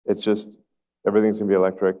It's just everything's going to be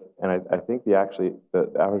electric, and I think the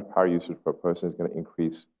average power usage per person is going to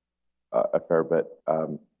increase a fair bit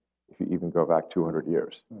if you even go back 200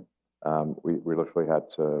 years. We literally had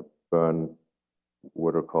to burn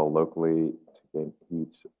wood or coal locally to gain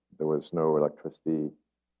heat. There was no electricity.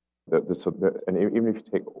 And even if you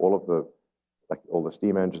take all the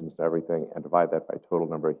steam engines and everything and divide that by total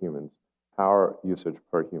number of humans, power usage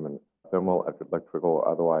per human, thermal, electrical, or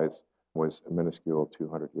otherwise, was minuscule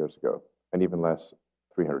 200 years ago, and even less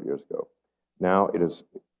 300 years ago. Now it is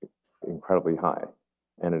incredibly high,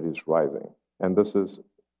 and it is rising. And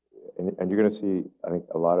and you're going to see, I think,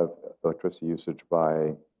 a lot of electricity usage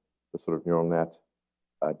by the sort of neural net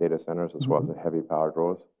data centers, as well as the heavy power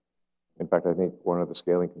draws. In fact, I think one of the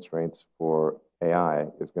scaling constraints for AI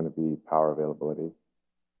is going to be power availability,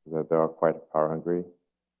 that they are quite power hungry.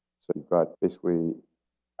 So you've got basically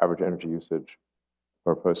average energy usage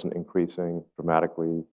per person increasing dramatically